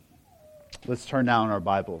Let's turn now in our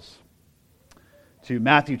Bibles to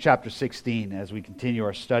Matthew chapter 16 as we continue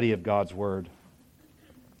our study of God's Word.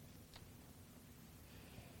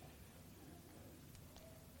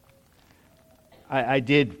 I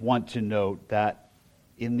did want to note that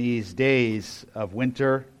in these days of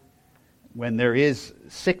winter, when there is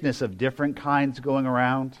sickness of different kinds going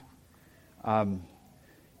around,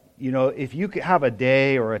 if you could have a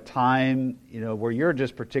day or a time, where you're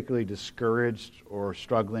just particularly discouraged or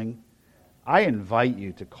struggling, I invite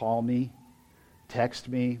you to call me, text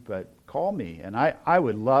me, but call me. And I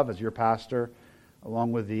would love, as your pastor,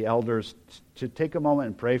 along with the elders, to take a moment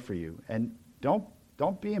and pray for you. And don't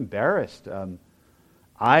be embarrassed. When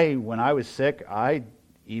I was sick, I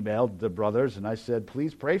emailed the brothers and I said,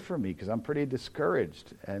 please pray for me because I'm pretty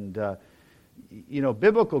discouraged. And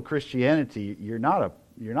biblical Christianity, you're not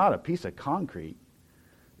a piece of concrete.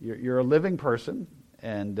 You're a living person,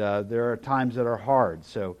 and there are times that are hard.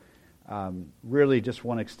 So really just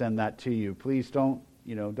want to extend that to you. Please don't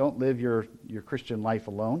live your Christian life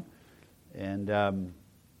alone. And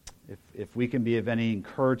if we can be of any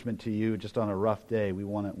encouragement to you just on a rough day, we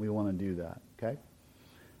want to do that. Okay.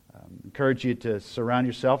 Encourage you to surround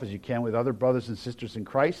yourself as you can with other brothers and sisters in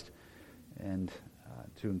Christ, and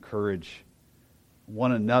to encourage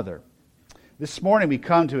one another. This morning we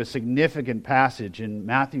come to a significant passage in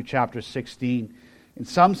Matthew chapter 16. In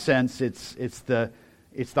some sense, it's the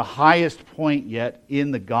highest point yet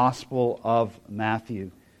in the Gospel of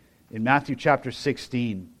Matthew. In Matthew chapter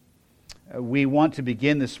 16, we want to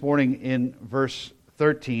begin this morning in verse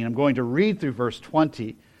 13. I'm going to read through verse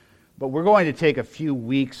 20, but we're going to take a few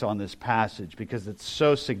weeks on this passage because it's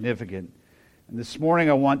so significant. And this morning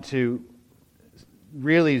I want to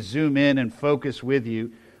really zoom in and focus with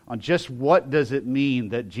you on just what does it mean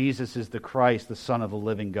that Jesus is the Christ, the Son of the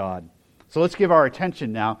living God. So let's give our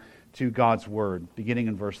attention now to God's Word, beginning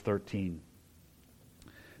in verse 13.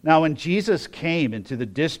 Now when Jesus came into the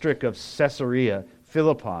district of Caesarea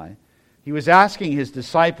Philippi, he was asking his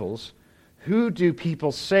disciples, "Who do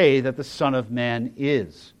people say that the Son of Man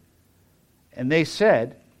is?" And they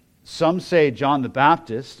said, "Some say John the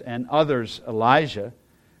Baptist, and others Elijah,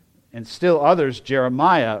 and still others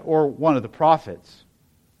Jeremiah or one of the prophets."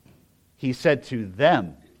 He said to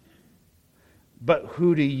them, "But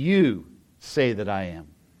who do you say that I am?"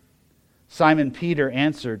 Simon Peter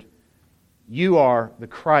answered, "You are the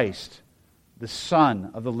Christ, the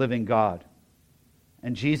Son of the living God."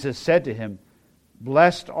 And Jesus said to him,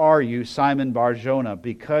 "Blessed are you, Simon Bar-Jonah,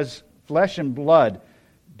 because flesh and blood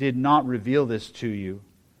did not reveal this to you,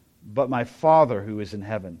 but my Father who is in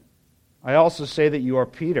heaven. I also say that you are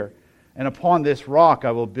Peter, and upon this rock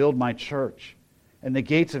I will build my church, and the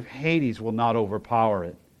gates of Hades will not overpower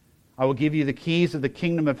it. I will give you the keys of the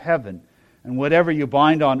kingdom of heaven, and whatever you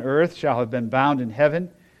bind on earth shall have been bound in heaven,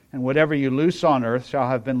 and whatever you loose on earth shall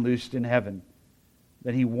have been loosed in heaven."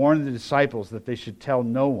 Then he warned the disciples that they should tell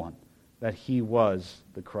no one that he was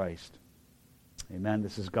the Christ. Amen.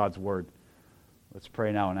 This is God's Word. Let's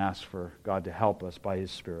pray now and ask for God to help us by His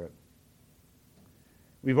Spirit.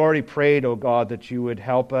 We've already prayed, O God, that you would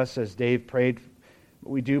help us as Dave prayed. But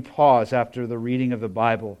we do pause after the reading of the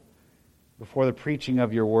Bible, before the preaching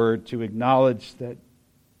of your Word, to acknowledge that,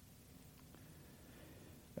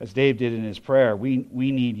 as Dave did in his prayer, we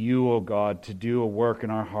need you, O God, to do a work in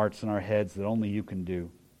our hearts and our heads that only you can do,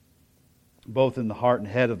 both in the heart and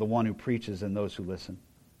head of the one who preaches and those who listen.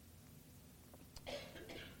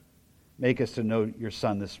 Make us to know your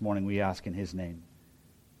Son this morning, we ask in His name.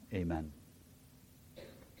 Amen.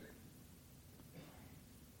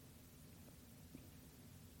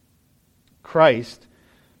 Christ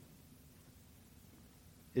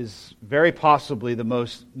is very possibly the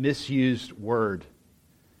most misused word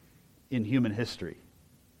in human history.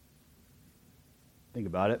 Think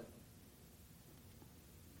about it.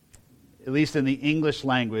 At least in the English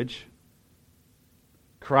language,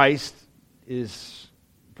 Christ is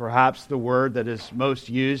perhaps the word that is most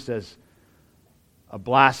used as a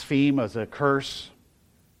blaspheme, as a curse,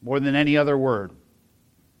 more than any other word.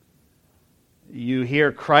 You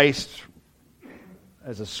hear Christ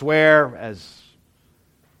as a swear, as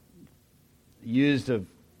used of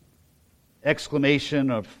exclamation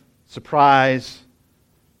of surprise,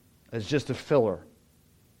 as just a filler.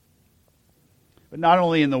 But not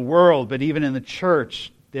only in the world, but even in the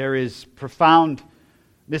church, there is profound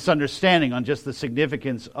misunderstanding on just the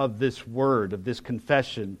significance of this word, of this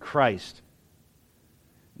confession, Christ.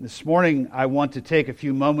 This morning, I want to take a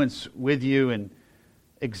few moments with you and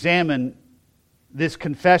examine this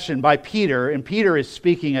confession by Peter. And Peter is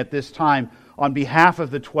speaking at this time on behalf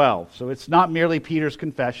of the 12. So it's not merely Peter's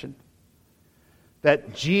confession.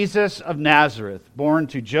 That Jesus of Nazareth, born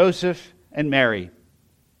to Joseph and Mary,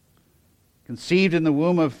 conceived in the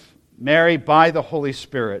womb of Mary by the Holy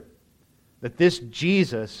Spirit, that this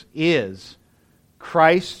Jesus is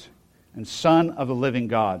Christ and Son of the living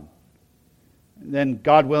God. And then,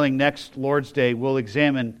 God willing, next Lord's Day, we'll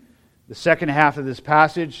examine the second half of this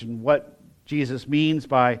passage and what Jesus means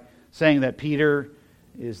by saying that Peter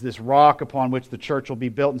is this rock upon which the church will be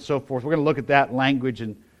built and so forth. We're going to look at that language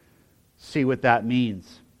and see what that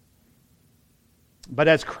means. But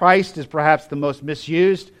as Christ is perhaps the most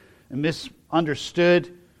misused and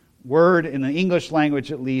misunderstood word in the English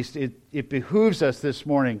language at least, it behooves us this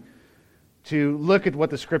morning to look at what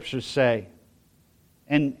the Scriptures say.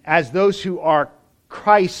 And as those who are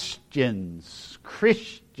Christians,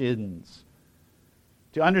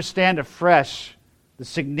 to understand afresh the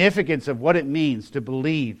significance of what it means to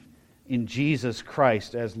believe in Jesus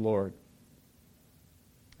Christ as Lord.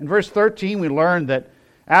 In verse 13, we learn that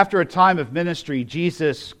after a time of ministry,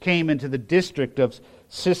 Jesus came into the district of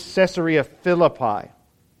Caesarea Philippi.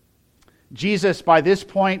 Jesus, by this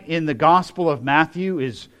point in the Gospel of Matthew,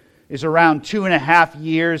 is around 2.5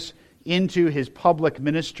 years into his public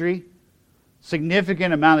ministry.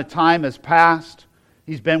 Significant amount of time has passed.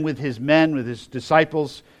 He's been with his men, with his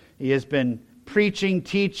disciples. He has been preaching,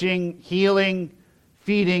 teaching, healing,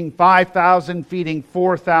 feeding 5,000, feeding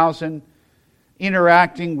 4,000,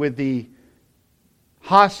 interacting with the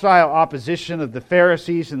hostile opposition of the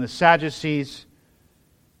Pharisees and the Sadducees.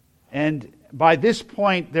 And by this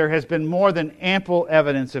point, there has been more than ample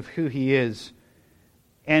evidence of who he is.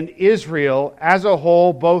 And Israel as a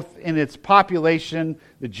whole, both in its population,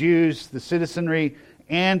 the Jews, the citizenry,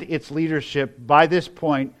 and its leadership, by this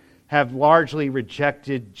point, have largely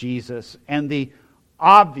rejected Jesus and the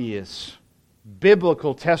obvious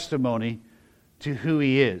biblical testimony to who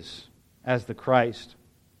he is as the Christ.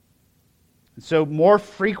 And so more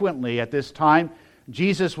frequently at this time,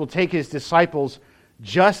 Jesus will take his disciples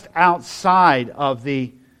just outside of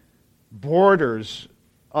the borders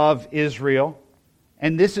of Israel.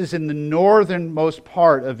 And this is in the northernmost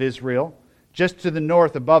part of Israel, just to the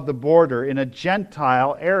north above the border in a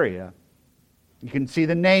Gentile area. You can see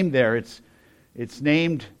the name there. It's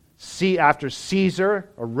named after Caesar,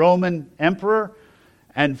 a Roman emperor,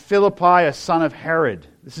 and Philippi, a son of Herod.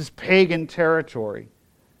 This is pagan territory.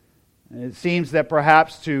 And it seems that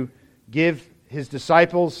perhaps to give his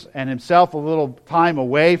disciples and himself a little time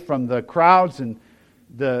away from the crowds and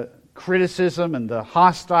the criticism and the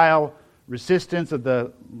hostile resistance of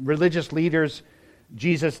the religious leaders,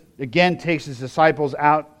 Jesus again takes his disciples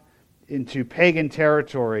out into pagan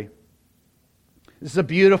territory. This is a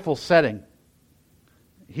beautiful setting.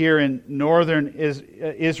 Here in northern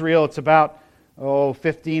Israel, it's about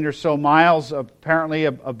 15 or so miles apparently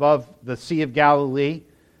above the Sea of Galilee.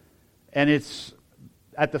 And it's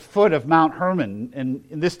at the foot of Mount Hermon. And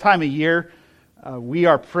in this time of year, we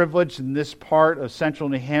are privileged in this part of central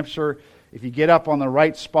New Hampshire. If you get up on the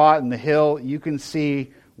right spot in the hill, you can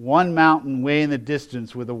see one mountain way in the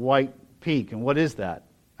distance with a white peak. And what is that?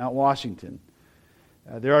 Mount Washington.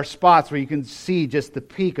 There are spots where you can see just the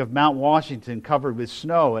peak of Mount Washington covered with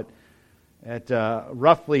snow at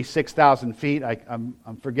roughly 6,000 feet. I'm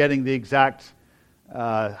forgetting the exact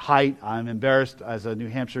height. I'm embarrassed as a New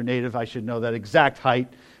Hampshire native. I should know that exact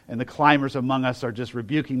height. And the climbers among us are just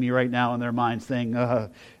rebuking me right now in their minds, saying,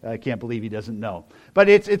 I can't believe he doesn't know. But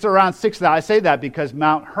it's around 6,000. I say that because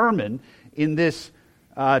Mount Hermon, in this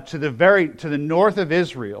to the north of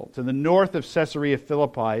Israel, to the north of Caesarea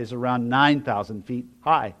Philippi, is around 9,000 feet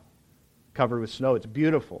high, covered with snow. It's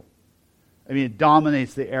beautiful. I mean, it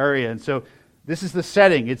dominates the area. And so this is the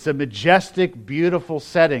setting. It's a majestic, beautiful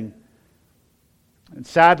setting. And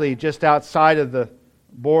sadly, just outside of the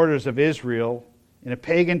borders of Israel, in a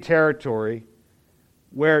pagan territory,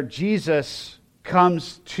 where Jesus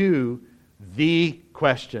comes to the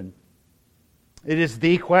question. It is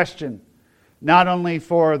the question, not only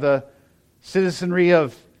for the citizenry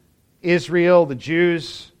of Israel, the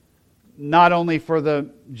Jews, not only for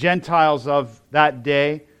the Gentiles of that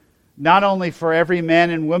day, not only for every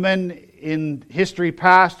man and woman in history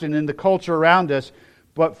past and in the culture around us,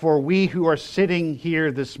 but for we who are sitting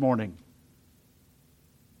here this morning.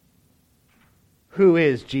 Who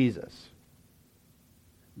is Jesus?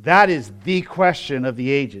 That is the question of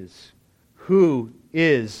the ages. Who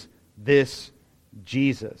is this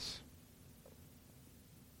Jesus?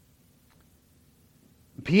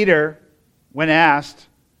 Peter, when asked,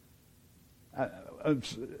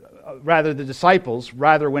 the disciples,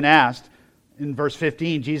 when asked, in verse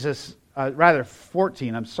 15,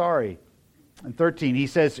 14, and 13, he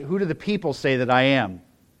says, "Who do the people say that I am?"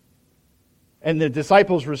 And the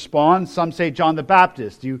disciples respond. Some say John the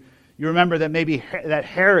Baptist. You remember that maybe that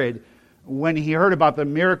Herod when he heard about the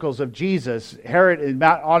miracles of Jesus, Herod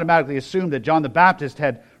automatically assumed that John the Baptist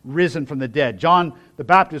had risen from the dead. John the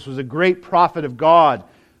Baptist was a great prophet of God,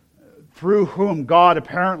 through whom God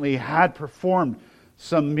apparently had performed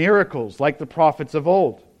some miracles like the prophets of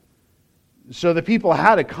old. So the people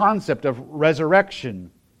had a concept of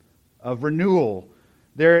resurrection, of renewal.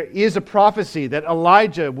 There is a prophecy that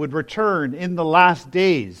Elijah would return in the last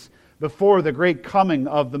days before the great coming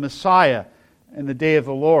of the Messiah and the day of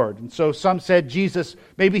the Lord. And so some said Jesus,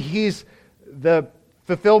 maybe he's the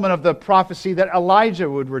fulfillment of the prophecy that Elijah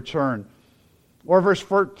would return. Or verse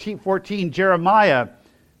 14, Jeremiah,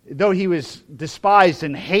 though he was despised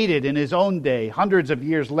and hated in his own day, hundreds of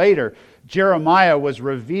years later, Jeremiah was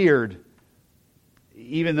revered,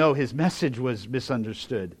 even though his message was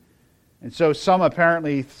misunderstood. And so some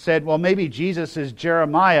apparently said, well, maybe Jesus is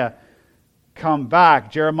Jeremiah come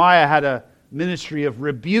back. Jeremiah had a ministry of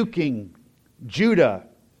rebuking Judah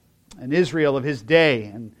and Israel of his day.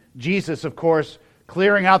 And Jesus, of course,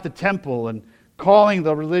 clearing out the temple and calling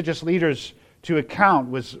the religious leaders to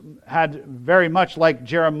account, had very much like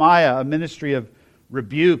Jeremiah a ministry of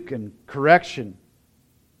rebuke and correction.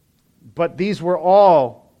 But these were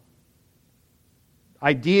all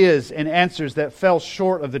ideas and answers that fell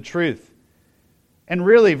short of the truth. And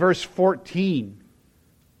really, verse 14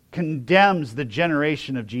 condemns the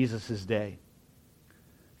generation of Jesus' day.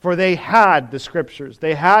 For they had the Scriptures,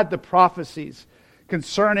 they had the prophecies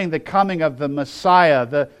concerning the coming of the Messiah,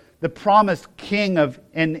 the promised King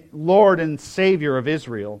and Lord and Savior of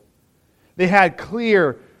Israel. They had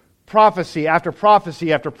clear prophecy after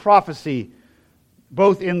prophecy after prophecy,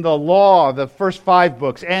 both in the law, the first 5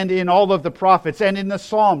 books, and in all of the prophets, and in the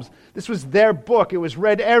Psalms. This was their book. It was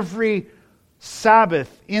read every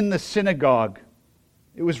Sabbath in the synagogue.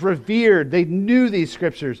 It was revered. They knew these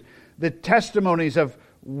Scriptures, the testimonies of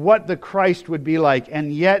what the Christ would be like.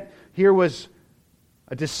 And yet, here was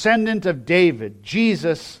a descendant of David,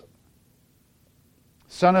 Jesus,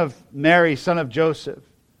 son of Mary, son of Joseph,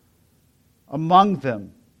 among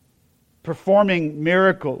them, performing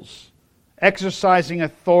miracles, exercising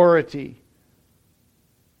authority,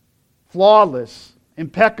 flawless,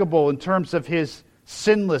 impeccable in terms of his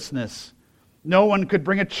sinlessness. No one could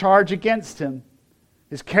bring a charge against him.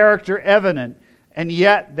 His character evident, and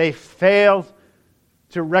yet they failed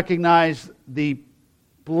to recognize the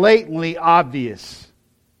blatantly obvious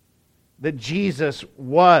that Jesus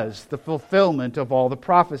was the fulfillment of all the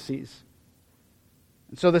prophecies.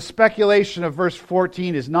 And so the speculation of verse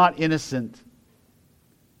 14 is not innocent.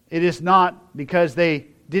 It is not because they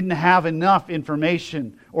didn't have enough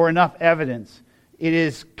information or enough evidence. It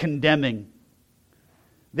is condemning.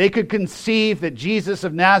 They could conceive that Jesus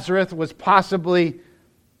of Nazareth was possibly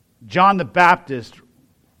John the Baptist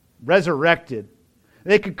resurrected.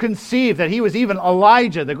 They could conceive that he was even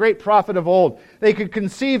Elijah, the great prophet of old. They could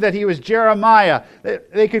conceive that he was Jeremiah.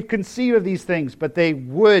 They could conceive of these things, but they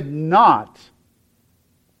would not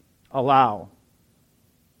allow,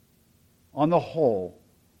 on the whole,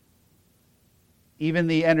 even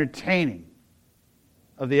the entertaining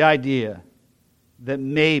of the idea that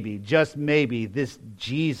maybe, just maybe, this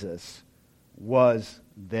Jesus was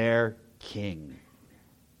their king.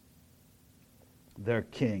 Their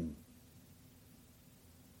king.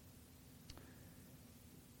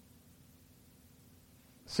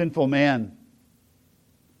 Sinful man,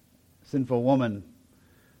 sinful woman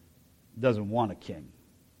doesn't want a king.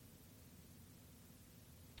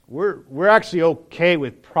 We're actually okay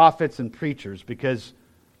with prophets and preachers because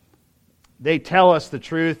they tell us the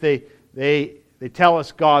truth. They tell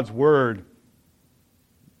us God's word.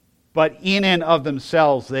 But in and of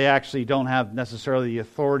themselves, they actually don't have necessarily the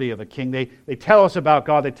authority of a king. They tell us about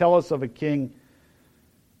God. They tell us of a king.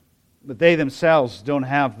 But they themselves don't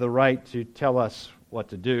have the right to tell us what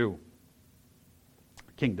to do.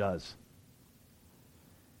 A king does.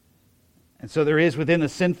 And so there is within the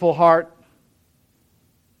sinful heart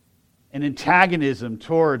an antagonism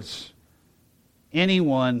towards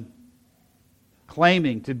anyone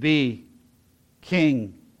claiming to be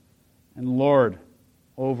king and Lord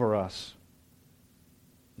over us.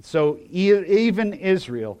 So even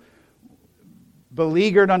Israel,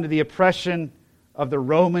 beleaguered under the oppression of the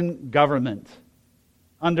Roman government,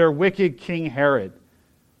 under wicked King Herod,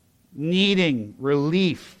 needing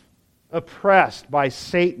relief, oppressed by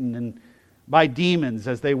Satan and by demons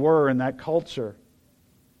as they were in that culture,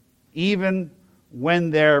 even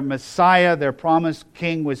when their Messiah, their promised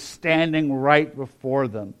king, was standing right before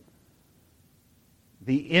them,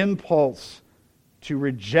 the impulse to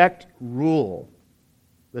reject rule,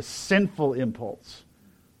 the sinful impulse,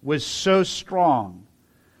 was so strong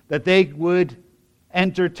that they would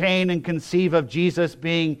entertain and conceive of Jesus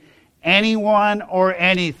being anyone or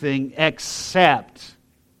anything except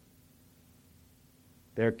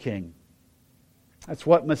their king. That's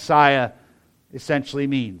what Messiah essentially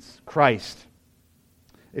means, Christ.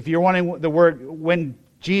 If you're wanting the word, when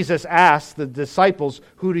Jesus asked the disciples,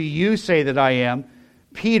 "Who do you say that I am?"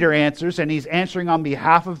 Peter answers, and he's answering on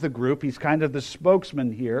behalf of the group. He's kind of the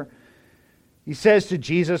spokesman here. He says to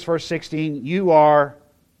Jesus, verse 16, "You are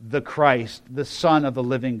the Christ, the Son of the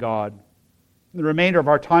living God." In the remainder of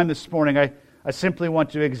our time this morning, I simply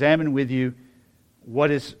want to examine with you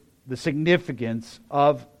what is the significance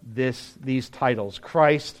of these titles,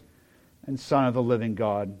 Christ and Son of the living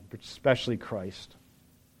God, but especially Christ.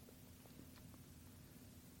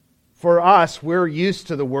 For us, we're used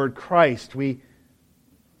to the word Christ.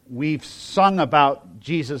 We've sung about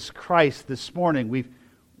Jesus Christ this morning.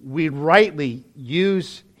 We rightly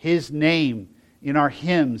use His name in our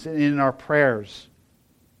hymns and in our prayers,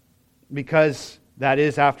 because that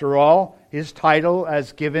is, after all, His title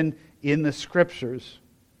as given in the Scriptures.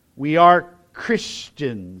 We are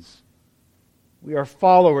Christians. We are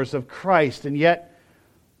followers of Christ. And yet,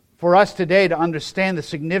 for us today to understand the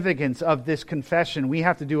significance of this confession, we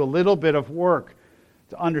have to do a little bit of work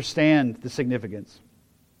to understand the significance.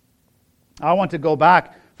 I want to go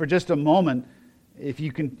back for just a moment. If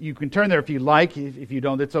you can turn there if you like. If you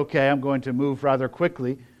don't, it's okay. I'm going to move rather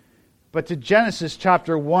quickly. But to Genesis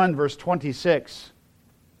chapter 1, verse 26.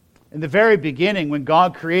 In the very beginning, when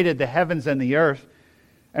God created the heavens and the earth,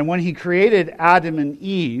 and when He created Adam and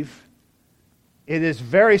Eve, it is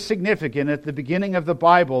very significant at the beginning of the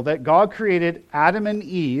Bible that God created Adam and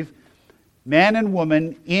Eve, man and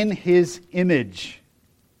woman, in His image.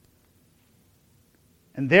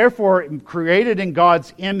 And therefore, created in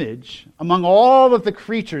God's image, among all of the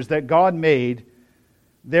creatures that God made,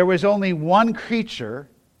 there was only one creature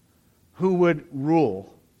who would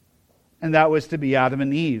rule, and that was to be Adam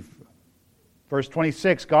and Eve. Verse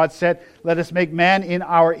 26, God said, "Let us make man in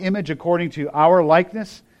our image according to our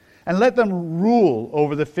likeness, and let them rule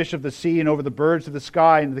over the fish of the sea and over the birds of the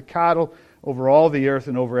sky and the cattle, over all the earth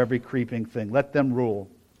and over every creeping thing." Let them rule.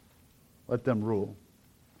 Let them rule.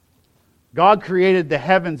 God created the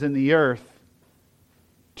heavens and the earth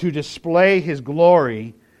to display His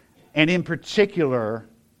glory, and in particular,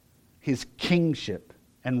 His kingship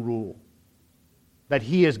and rule. That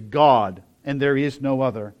He is God and there is no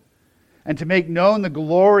other. And to make known the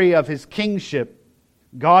glory of His kingship,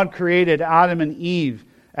 God created Adam and Eve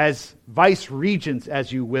as vice regents,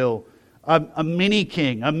 as you will, a mini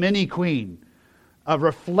king, a mini queen, a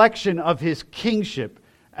reflection of His kingship,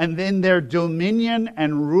 and then their dominion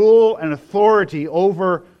and rule and authority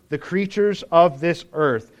over the creatures of this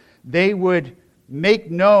earth. They would make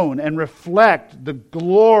known and reflect the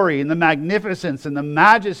glory and the magnificence and the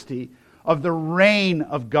majesty of the reign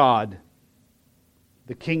of God,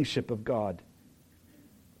 the kingship of God.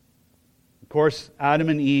 Of course, Adam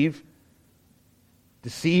and Eve,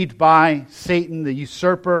 deceived by Satan, the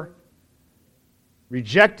usurper,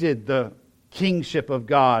 rejected the kingship of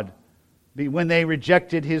God when they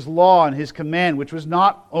rejected His law and His command, which was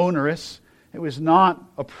not onerous, it was not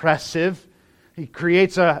oppressive. He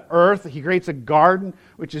creates a earth, He creates a garden,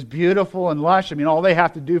 which is beautiful and lush. I mean, all they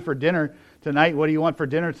have to do for dinner tonight, what do you want for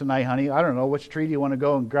dinner tonight, honey? I don't know, which tree do you want to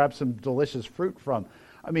go and grab some delicious fruit from?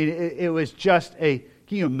 I mean, it was just can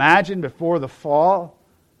you imagine before the fall,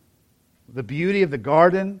 the beauty of the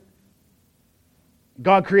garden?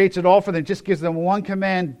 God creates it all for them, just gives them one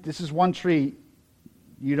command: this is one tree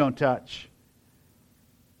you don't touch.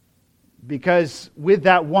 Because with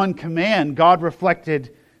that one command, God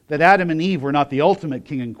reflected that Adam and Eve were not the ultimate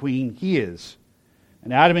king and queen, He is.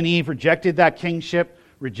 And Adam and Eve rejected that kingship,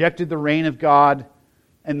 rejected the reign of God,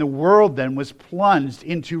 and the world then was plunged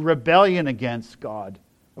into rebellion against God.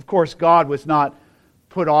 Of course, God was not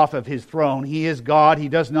put off of His throne. He is God. He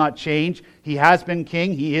does not change. He has been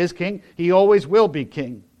king. He is king. He always will be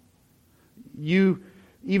king.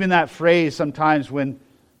 Even that phrase sometimes when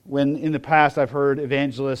in the past I've heard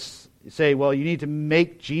evangelists say, well, you need to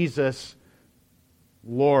make Jesus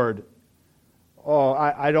Lord. Oh,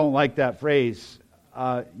 I don't like that phrase.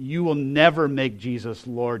 You will never make Jesus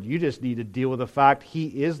Lord. You just need to deal with the fact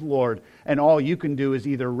He is Lord. And all you can do is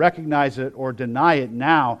either recognize it or deny it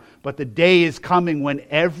now. But the day is coming when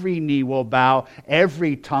every knee will bow,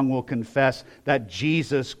 every tongue will confess that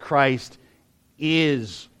Jesus Christ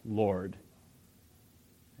is Lord.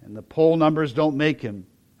 And the poll numbers don't make Him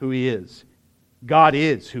who He is. God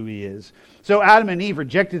is who He is. So Adam and Eve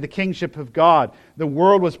rejected the kingship of God. The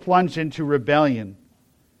world was plunged into rebellion.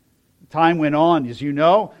 Time went on, as you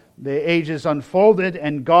know, the ages unfolded,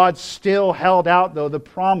 and God still held out, though, the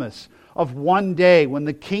promise of one day when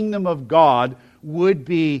the kingdom of God would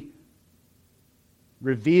be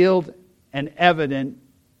revealed and evident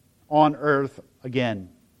on earth again.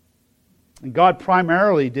 And God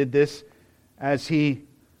primarily did this as He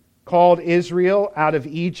called Israel out of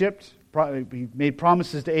Egypt. He made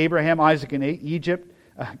promises to Abraham, Isaac, and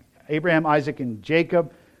Abraham, Isaac, and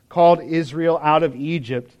Jacob, called Israel out of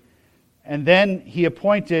Egypt. And then He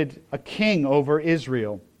appointed a king over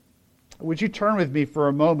Israel. Would you turn with me for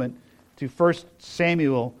a moment to 1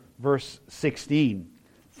 Samuel verse 16.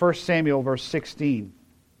 1 Samuel verse 16.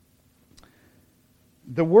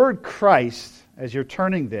 The word Christ, as you're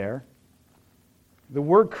turning there, the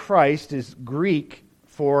word Christ is Greek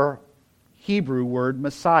for Hebrew word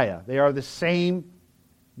Messiah. They are the same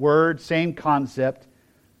word, same concept.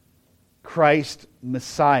 Christ,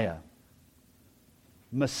 Messiah.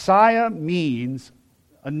 Messiah means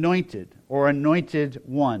anointed or anointed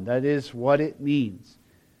one. That is what it means.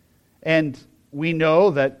 And we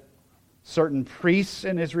know that certain priests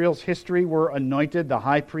in Israel's history were anointed. The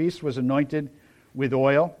high priest was anointed with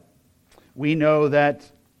oil. We know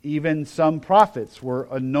that even some prophets were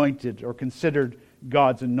anointed or considered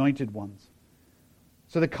God's anointed ones.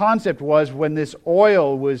 So the concept was, when this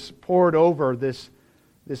oil was poured over this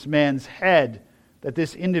man's head, that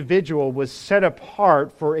this individual was set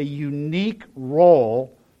apart for a unique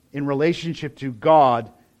role in relationship to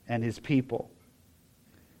God and His people.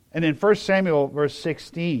 And in 1 Samuel verse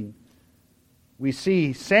 16, we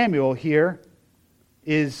see Samuel here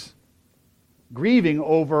is grieving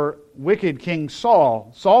over wicked King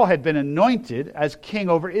Saul. Saul had been anointed as king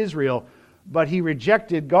over Israel, but he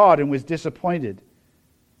rejected God and was disappointed.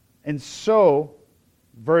 And so,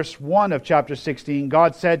 verse 1 of chapter 16,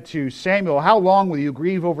 God said to Samuel, "How long will you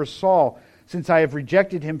grieve over Saul, since I have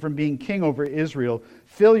rejected him from being king over Israel?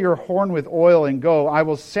 Fill your horn with oil and go. I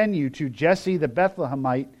will send you to Jesse the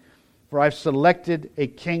Bethlehemite, for I've selected a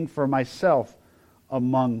king for myself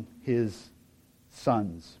among his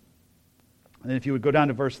sons." And if you would go down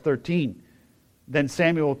to verse 13. Then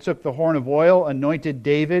Samuel took the horn of oil, anointed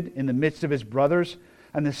David in the midst of his brothers,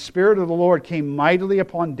 and the Spirit of the Lord came mightily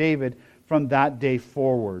upon David from that day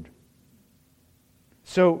forward.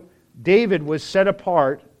 So David was set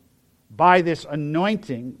apart by this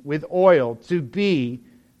anointing with oil to be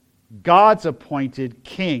God's appointed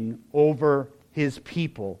king over His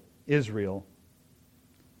people, Israel.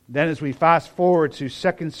 Then as we fast forward to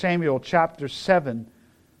 2 Samuel chapter 7,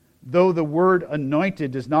 though the word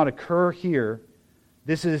anointed does not occur here,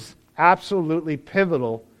 this is absolutely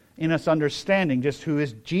pivotal in us understanding just who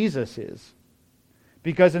Jesus is.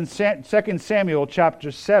 Because in 2 Samuel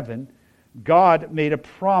chapter 7, God made a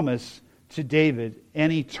promise to David,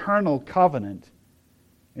 an eternal covenant.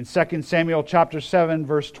 In 2 Samuel chapter 7,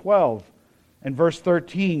 verse 12 and verse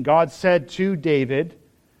 13, God said to David,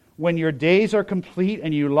 "When your days are complete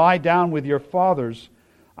and you lie down with your fathers,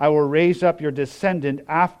 I will raise up your descendant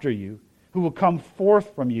after you, who will come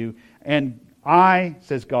forth from you, and I,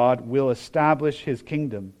 says God, will establish his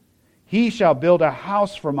kingdom. He shall build a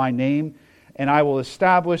house for my name, and I will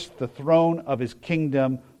establish the throne of his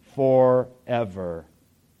kingdom forever."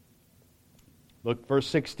 Look, verse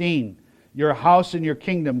 16. "Your house and your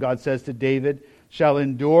kingdom," God says to David, "shall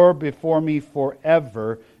endure before me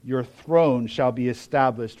forever. Your throne shall be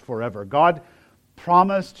established forever." God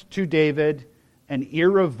promised to David an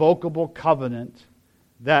irrevocable covenant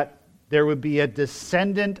that there would be a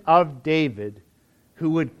descendant of David who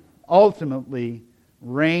would ultimately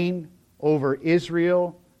reign over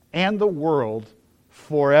Israel and the world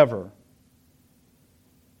forever.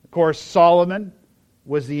 Of course, Solomon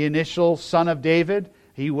was the initial son of David.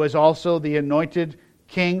 He was also the anointed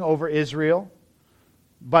king over Israel.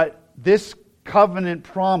 But this covenant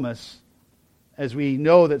promise, as we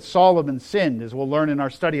know that Solomon sinned, as we'll learn in our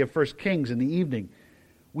study of 1 Kings in the evening,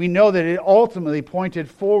 we know that it ultimately pointed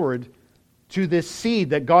forward to this seed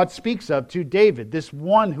that God speaks of, to David, this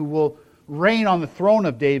one who will reign on the throne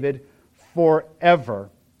of David forever.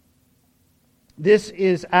 This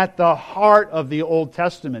is at the heart of the Old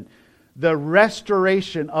Testament, the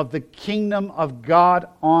restoration of the kingdom of God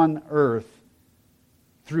on earth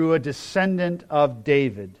through a descendant of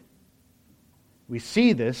David. We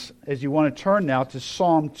see this as you want to turn now to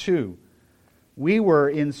Psalm 2. We were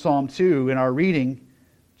in Psalm 2 in our reading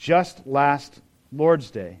just last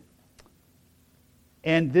Lord's Day.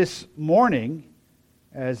 And this morning,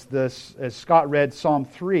 as Scott read Psalm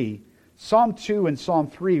 3, Psalm 2 and Psalm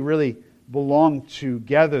 3 really belong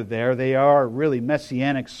together there. They are really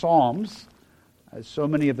messianic psalms, as so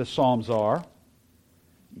many of the psalms are.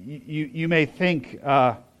 You may think,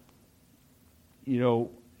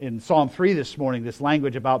 in Psalm 3 this morning, this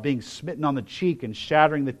language about being smitten on the cheek and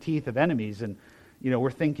shattering the teeth of enemies. And,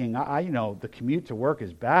 we're thinking, the commute to work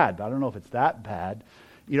is bad, but I don't know if it's that bad.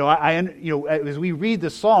 As we read the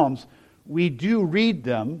Psalms, we do read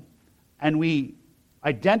them and we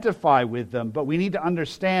identify with them, but we need to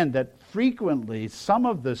understand that frequently some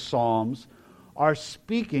of the Psalms are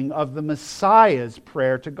speaking of the Messiah's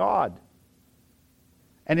prayer to God.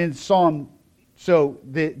 And in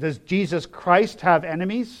does Jesus Christ have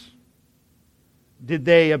enemies? Did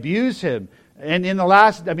they abuse him? And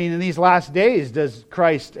in these last days, does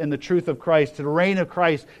Christ and the truth of Christ, the reign of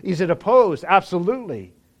Christ, is it opposed?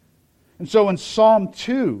 Absolutely. And so in Psalm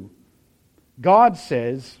 2, God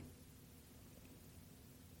says,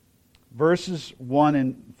 verses 1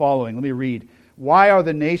 and following, let me read. Why are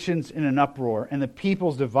the nations in an uproar and the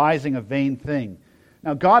peoples devising a vain thing?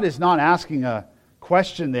 Now, God is not asking a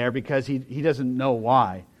question there because he doesn't know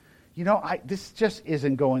why. This just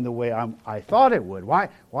isn't going the way I thought it would. Why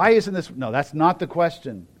isn't this? No, that's not the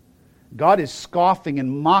question. God is scoffing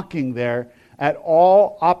and mocking there at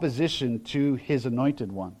all opposition to his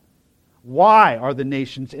anointed one. Why are the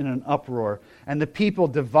nations in an uproar and the people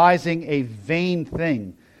devising a vain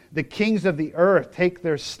thing? The kings of the earth take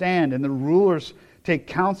their stand and the rulers take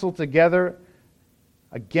counsel together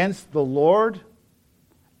against the Lord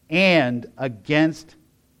and against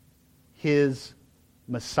his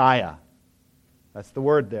Messiah. That's the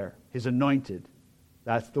word there. His anointed.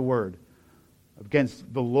 That's the word.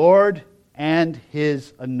 Against the Lord and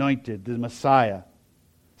his anointed, the Messiah.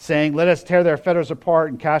 Saying, let us tear their fetters apart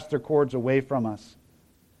and cast their cords away from us.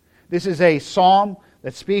 This is a psalm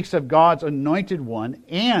that speaks of God's anointed one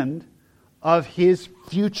and of his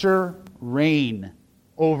future reign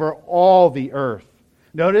over all the earth.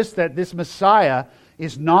 Notice that this Messiah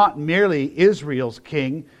is not merely Israel's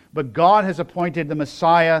king, but God has appointed the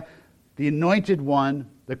Messiah, the anointed one,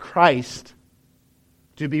 the Christ,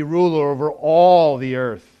 to be ruler over all the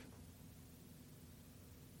earth.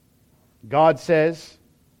 God says,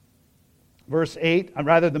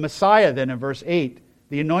 the Messiah then in verse 8,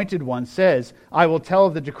 the anointed one says, I will tell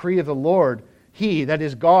of the decree of the Lord. He, that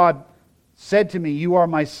is God, said to me, you are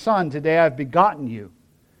my son, today I have begotten you.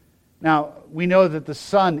 Now, we know that the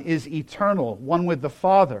Son is eternal, one with the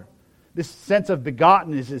Father. This sense of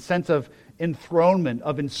begotten is a sense of enthronement,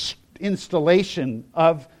 of installation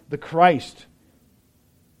of the Christ.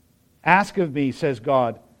 Ask of me, says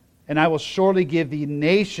God, and I will surely give thee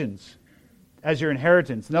nations as your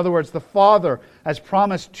inheritance. In other words, the Father has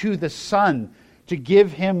promised to the Son to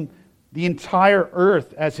give him the entire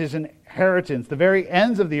earth as his inheritance, the very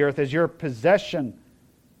ends of the earth as your possession.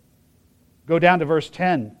 Go down to verse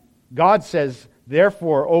 10. God says,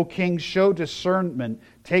 therefore, O kings, show discernment.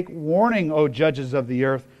 Take warning, O judges of the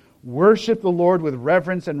earth. Worship the Lord with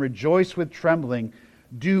reverence and rejoice with trembling.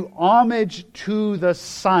 Do homage to the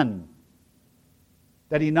Son,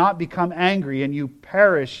 that he not become angry and you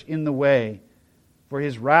perish in the way. For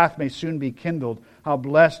his wrath may soon be kindled. How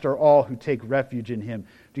blessed are all who take refuge in him.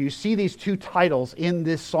 Do you see these two titles in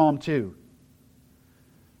this Psalm 2?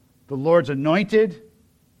 The Lord's anointed,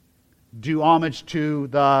 do homage to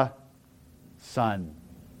the Son.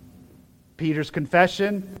 Peter's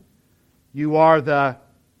confession, you are the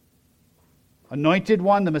anointed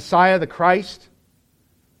one, the Messiah, the Christ,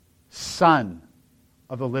 Son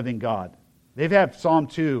of the living God. They've had Psalm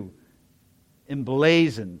 2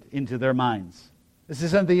 emblazoned into their minds. This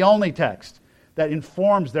isn't the only text that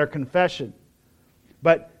informs their confession.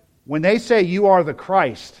 But when they say you are the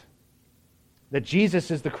Christ, that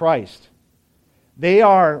Jesus is the Christ, they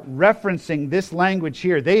are referencing this language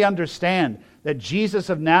here. They understand that Jesus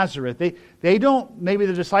of Nazareth, they don't, maybe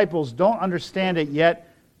the disciples don't understand it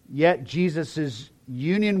yet Jesus'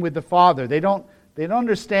 union with the Father. They don't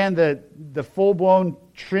understand the full-blown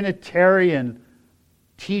Trinitarian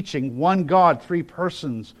teaching, one God, three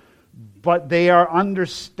persons, but they are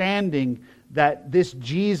understanding that this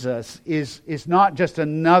Jesus is not just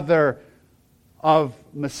another of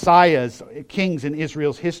Messiahs, kings in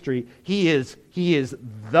Israel's history. He is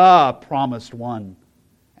the promised one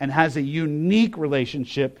and has a unique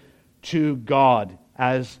relationship to God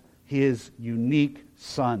as his unique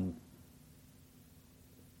Son.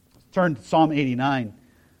 Let's turn to Psalm 89,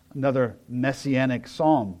 another messianic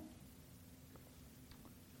psalm.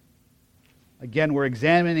 Again, we're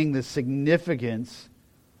examining the significance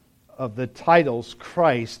of the titles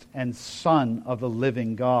Christ and Son of the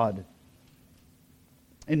living God.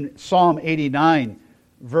 In Psalm 89,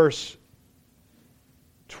 verse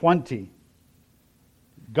 20,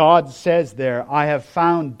 God says there, I have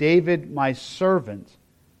found David my servant.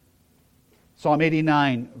 Psalm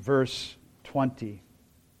 89, verse 20.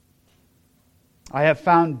 I have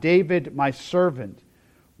found David my servant.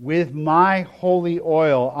 With my holy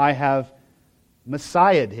oil I have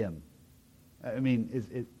Messiahed him. I mean,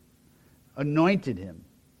 it anointed him.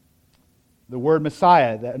 The word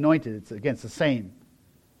Messiah, that anointed, it's against the same.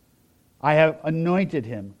 I have anointed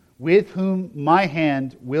him, with whom my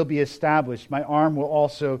hand will be established. My arm will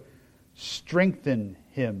also strengthen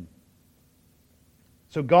him.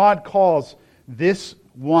 So God calls this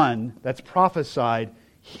one that's prophesied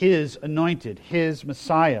his anointed, his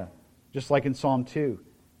Messiah, just like in Psalm 2.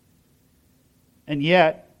 And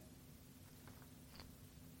yet,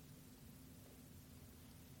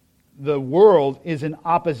 the world is in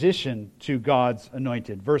opposition to God's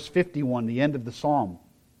anointed. Verse 51, the end of the psalm.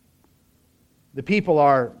 The people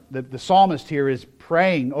are, the psalmist here is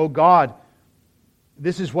praying, "Oh God,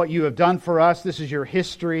 this is what you have done for us. This is your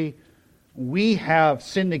history. We have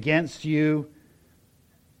sinned against you.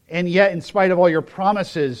 And yet, in spite of all your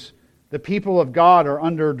promises, the people of God are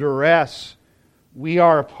under duress. We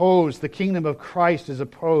are opposed. The kingdom of Christ is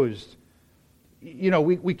opposed." You know,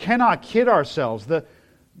 we cannot kid ourselves.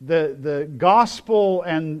 The gospel,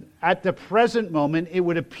 and at the present moment, it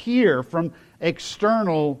would appear from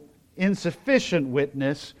external insufficient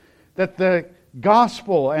witness that the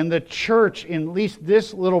gospel and the church, in at least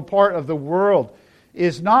this little part of the world,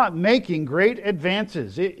 is not making great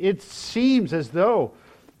advances. It seems as though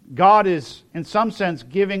God is, in some sense,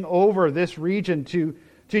 giving over this region to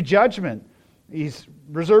judgment. He's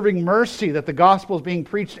reserving mercy that the gospel is being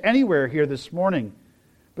preached anywhere here this morning.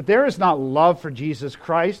 But there is not love for Jesus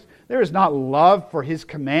Christ. There is not love for His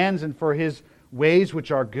commands and for His ways which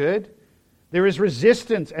are good. There is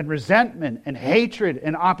resistance and resentment and hatred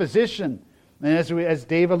and opposition. And as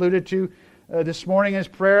Dave alluded to this morning in his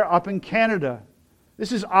prayer up in Canada,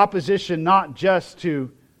 this is opposition not just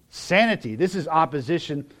to sanity. This is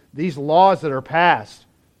opposition. These laws that are passed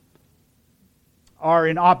are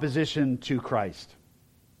in opposition to Christ,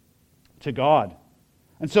 to God.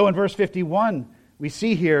 And so in verse 51, we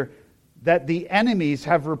see here that the enemies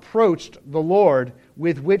have reproached the Lord,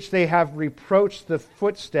 with which they have reproached the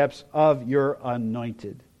footsteps of your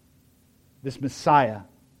anointed. This Messiah,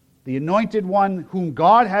 the anointed one whom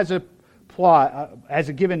God has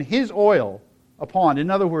given His oil upon.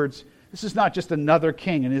 In other words, this is not just another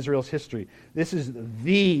king in Israel's history. This is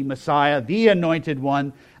the Messiah, the anointed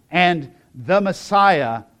one, and the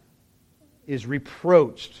Messiah is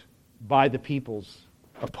reproached by the peoples,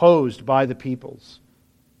 opposed by the peoples.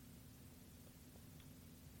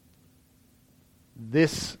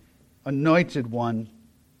 This anointed one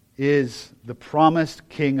is the promised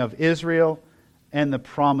king of Israel and the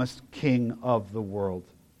promised king of the world.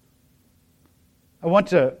 I want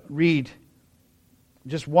to read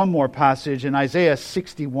just one more passage in Isaiah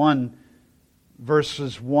 61,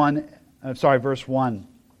 verse 1.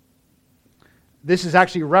 This is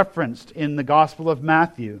actually referenced in the Gospel of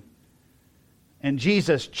Matthew. And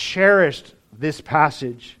Jesus cherished this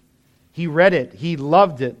passage. He read it. He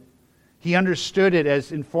loved it. He understood it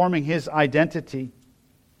as informing His identity.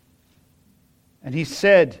 And He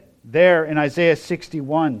said there in Isaiah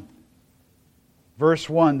 61, verse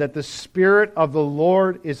 1, that the Spirit of the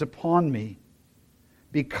Lord is upon me,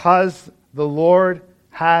 because the Lord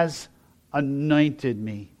has anointed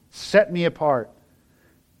me, set me apart,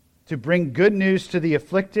 to bring good news to the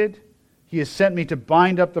afflicted. He has sent me to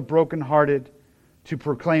bind up the brokenhearted, to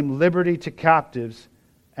proclaim liberty to captives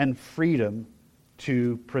and freedom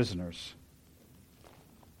to prisoners.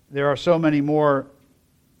 There are so many more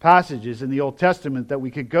passages in the Old Testament that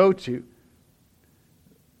we could go to.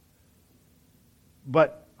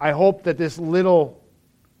 But I hope that this little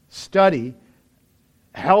study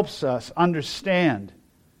helps us understand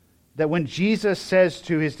that when Jesus says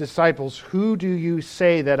to His disciples, "Who do you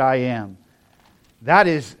say that I am?" that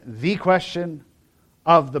is the question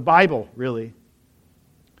of the Bible, really.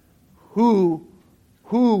 Who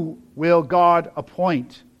will God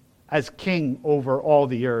appoint as king over all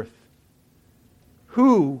the earth?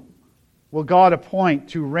 Who will God appoint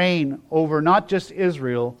to reign over not just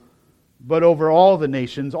Israel, but over all the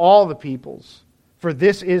nations, all the peoples? For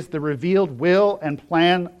this is the revealed will and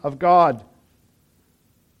plan of God.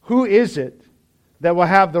 Who is it that will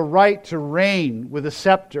have the right to reign with a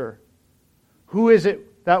scepter? Who is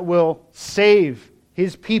it that will save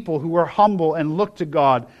His people who are humble and look to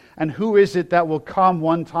God? And who is it that will come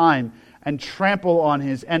one time and trample on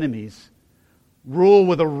His enemies? Rule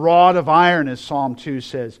with a rod of iron, as Psalm 2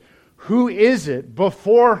 says. Who is it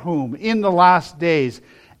before whom in the last days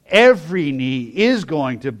every knee is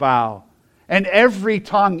going to bow and every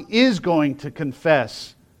tongue is going to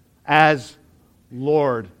confess as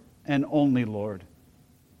Lord and only Lord?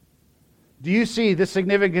 Do you see the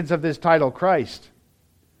significance of this title, Christ?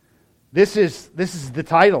 This is the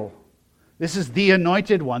title. This is the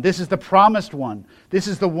anointed one. This is the promised one. This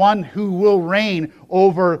is the one who will reign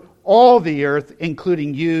over all the earth,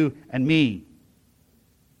 including you and me.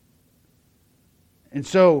 And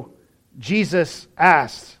so Jesus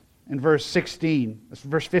asked in verse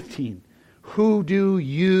 15, "Who do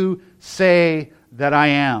you say that I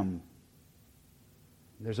am?"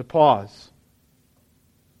 There's a pause.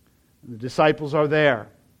 The disciples are there.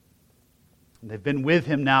 They've been with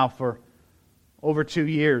him now for over 2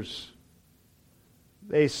 years.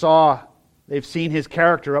 They've seen his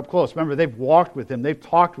character up close. Remember, they've walked with him. They've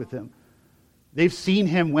talked with him. They've seen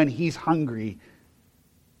him when he's hungry,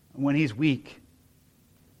 when he's weak.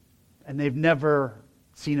 And they've never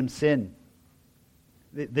seen him sin.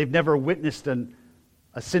 They've never witnessed a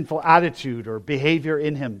sinful attitude or behavior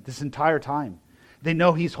in him this entire time. They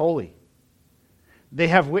know he's holy. They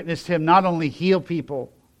have witnessed him not only heal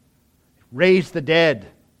people, raise the dead.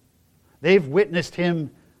 They've witnessed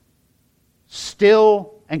him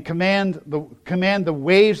still and command the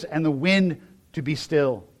waves and the wind to be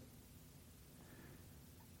still.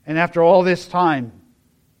 And after all this time,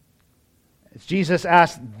 as Jesus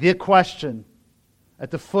asked the question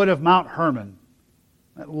at the foot of Mount Hermon,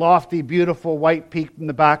 that lofty, beautiful white peak in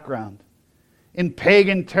the background, in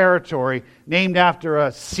pagan territory, named after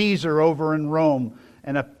a Caesar over in Rome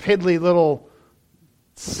and a piddly little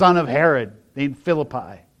son of Herod named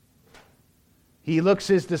Philippi. He looks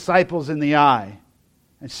his disciples in the eye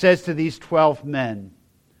and says to these 12 men,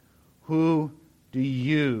 "Who do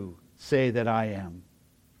you say that I am?"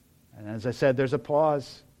 And as I said, there's a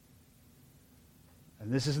pause.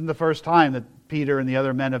 And this isn't the first time that Peter and the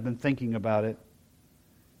other men have been thinking about it.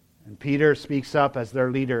 And Peter speaks up as their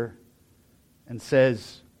leader and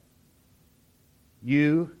says,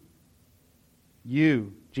 You,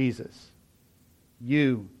 Jesus,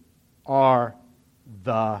 you are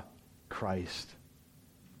the Christ.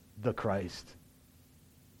 The Christ.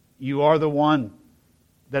 You are the one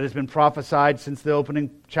that has been prophesied since the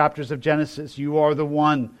opening chapters of Genesis. You are the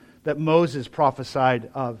one that Moses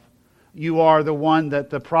prophesied of. You are the one that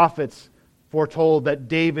the prophets foretold, that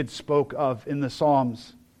David spoke of in the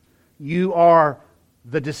Psalms. You are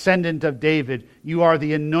the descendant of David. You are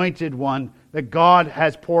the anointed one that God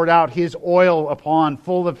has poured out his oil upon,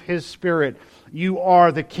 full of his Spirit. You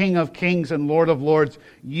are the King of kings and Lord of lords.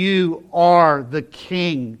 You are the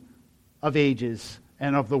King of ages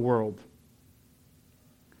and of the world.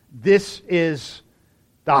 This is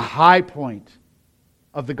the high point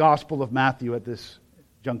of the Gospel of Matthew at this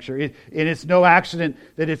juncture. And it's no accident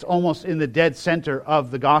that it's almost in the dead center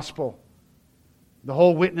of the Gospel. The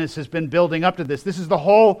whole witness has been building up to this. This is the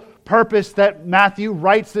whole purpose that Matthew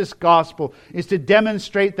writes this Gospel, is to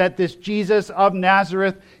demonstrate that this Jesus of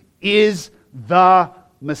Nazareth is the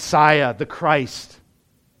Messiah, the Christ.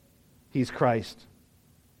 He's Christ.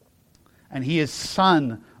 And he is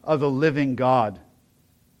Son of the living God.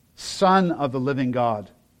 Son of the living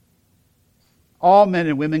God. All men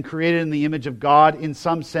and women created in the image of God, in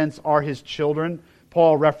some sense, are his children.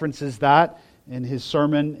 Paul references that in his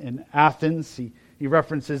sermon in Athens. He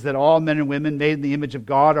references that all men and women made in the image of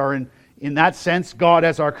God are, in that sense, God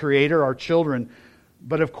as our creator, our children.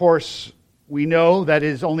 But of course, we know that it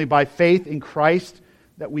is only by faith in Christ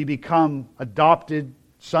that we become adopted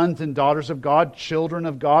sons and daughters of God, children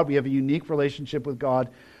of God. We have a unique relationship with God.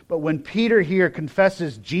 But when Peter here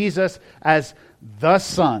confesses Jesus as the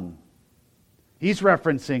Son, he's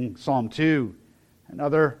referencing Psalm 2 and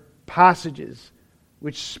other passages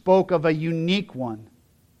which spoke of a unique one.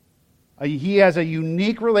 He has a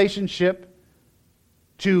unique relationship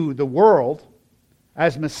to the world.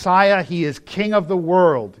 As Messiah, he is King of the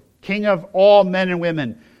world, King of all men and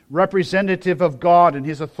women, representative of God and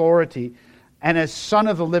his authority. And as Son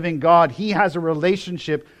of the living God, he has a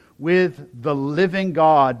relationship with the living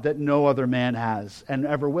God that no other man has and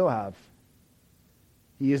ever will have.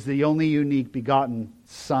 He is the only unique begotten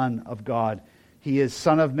Son of God. He is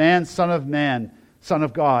Son of man, Son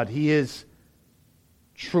of God. He is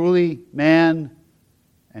truly man,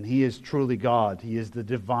 and he is truly God. He is the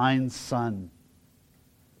divine Son.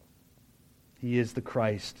 He is the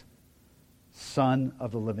Christ, Son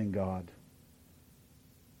of the living God.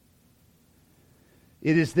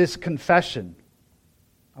 It is this confession,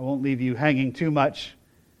 I won't leave you hanging too much.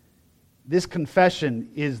 This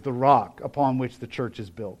confession is the rock upon which the church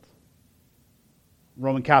is built.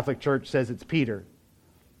 Roman Catholic Church says it's Peter.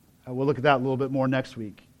 We'll look at that a little bit more next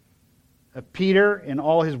week. Peter, in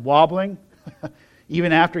all his wobbling,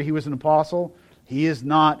 even after he was an apostle, he is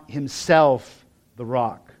not himself the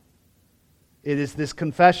rock. It is this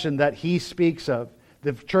confession that he speaks of,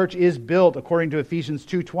 The church is built, according to Ephesians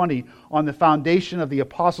 2:20, on the foundation of the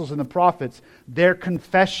apostles and the prophets, their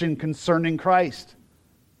confession concerning Christ.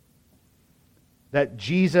 That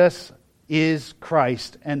Jesus is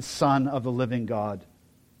Christ and Son of the living God.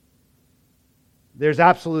 There's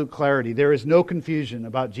absolute clarity. There is no confusion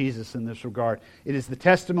about Jesus in this regard. It is the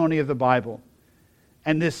testimony of the Bible.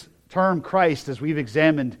 And this term Christ, as we've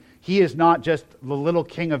examined, He is not just the little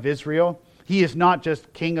king of Israel. He is not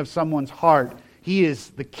just king of someone's heart. He is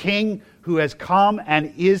the king who has come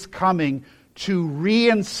and is coming to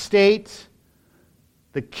reinstate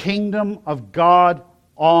the kingdom of God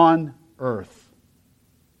on earth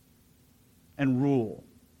and rule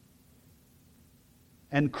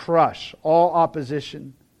and crush all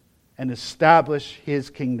opposition and establish His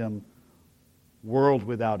kingdom, world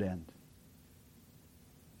without end.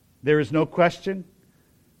 There is no question.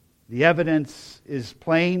 The evidence is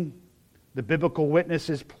plain. The biblical witness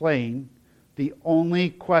is plain. The only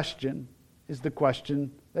question is the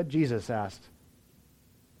question that Jesus asked.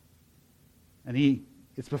 And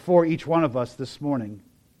it's before each one of us this morning.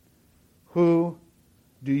 Who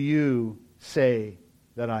do you say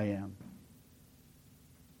that I am?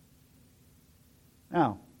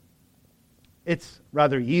 Now, it's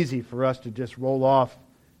rather easy for us to just roll off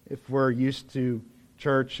if we're used to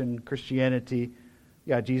church and Christianity.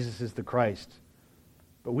 Yeah, Jesus is the Christ.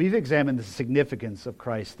 But we've examined the significance of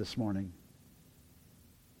Christ this morning.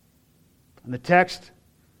 And the text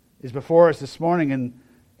is before us this morning, and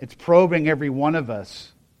it's probing every one of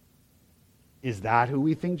us. Is that who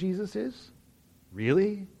we think Jesus is?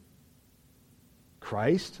 Really?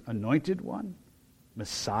 Christ, anointed one?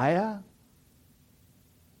 Messiah?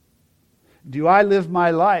 Do I live my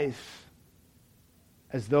life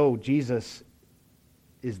as though Jesus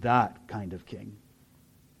is that kind of king?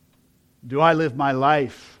 Do I live my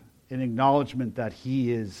life in acknowledgement that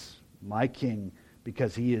He is my king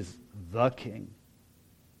because He is the king?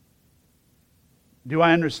 Do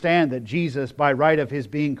I understand that Jesus, by right of His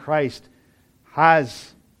being Christ,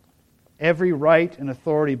 has every right and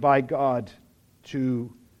authority by God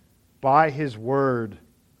to, by His word,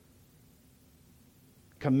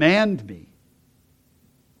 command me,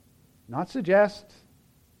 not suggest,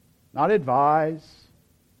 not advise,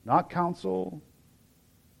 not counsel,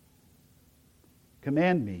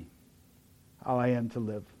 command me how I am to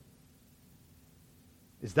live?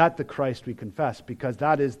 Is that the Christ we confess? Because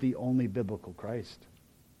that is the only biblical Christ,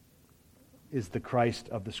 is the Christ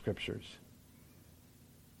of the Scriptures.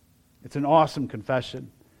 It's an awesome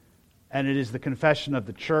confession, and it is the confession of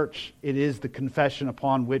the church. It is the confession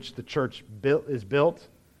upon which the church is built,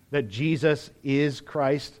 that Jesus is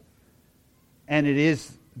Christ. And it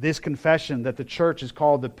is this confession that the church is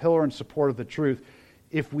called the pillar and support of the truth.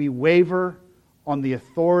 If we waver on the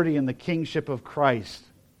authority and the kingship of Christ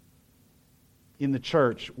in the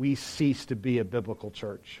church, we cease to be a biblical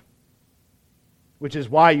church. Which is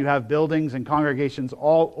why you have buildings and congregations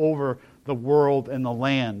all over the world and the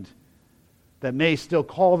land that may still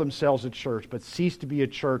call themselves a church, but cease to be a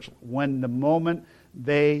church when the moment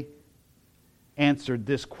they answered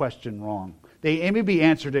this question wrong. They maybe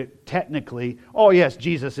answered it technically. Oh yes,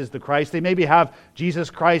 Jesus is the Christ. They maybe have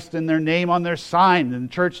Jesus Christ in their name on their sign, in the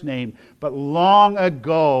church name. But long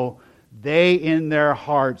ago, they in their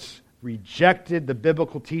hearts rejected the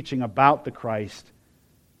biblical teaching about the Christ,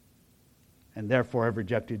 and therefore have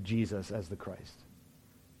rejected Jesus as the Christ.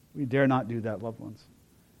 We dare not do that, loved ones.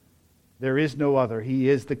 There is no other. He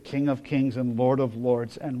is the King of kings and Lord of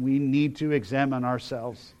lords, and we need to examine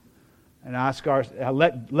ourselves and ask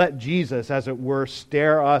let Jesus, as it were,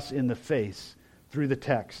 stare us in the face through the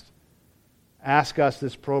text. Ask us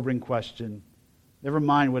this probing question. Never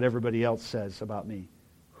mind what everybody else says about me.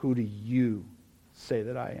 Who do you say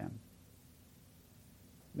that I am?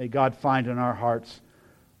 May God find in our hearts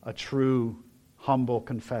a true, humble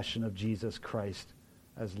confession of Jesus Christ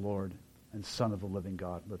as Lord and Son of the living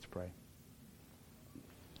God. Let's pray.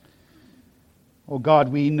 Oh God,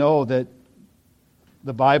 we know that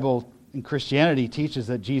the Bible in Christianity teaches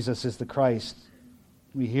that Jesus is the Christ.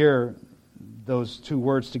 We hear those two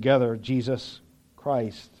words together, Jesus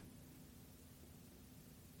Christ.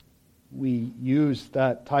 We use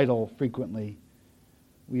that title frequently.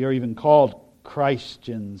 We are even called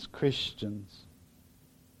Christians.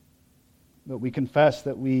 But we confess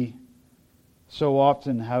that we so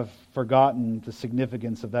often have forgotten the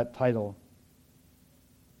significance of that title.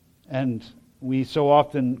 And we so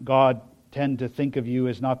often, God, tend to think of you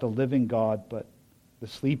as not the living God, but the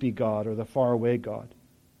sleepy God or the faraway God.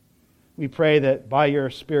 We pray that by your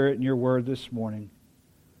Spirit and your word this morning,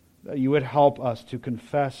 that you would help us to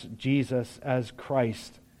confess Jesus as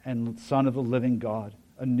Christ and Son of the living God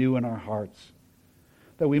anew in our hearts.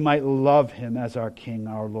 that we might love him as our King,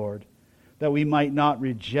 our Lord, that we might not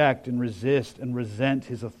reject and resist and resent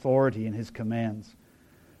his authority and his commands,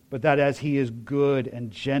 but that as he is good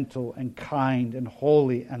and gentle and kind and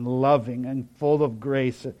holy and loving and full of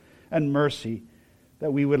grace and mercy,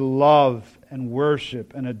 that we would love and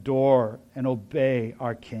worship and adore and obey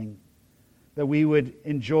our King, that we would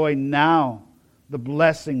enjoy now the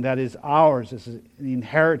blessing that is ours as the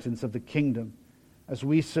inheritance of the kingdom, as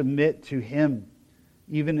we submit to him,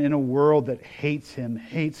 even in a world that hates him,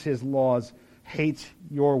 hates his laws, hates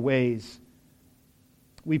your ways.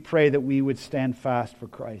 We pray that we would stand fast for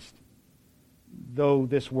Christ, though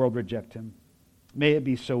this world reject him. May it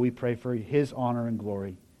be so, we pray, for his honor and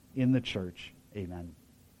glory in the church. Amen.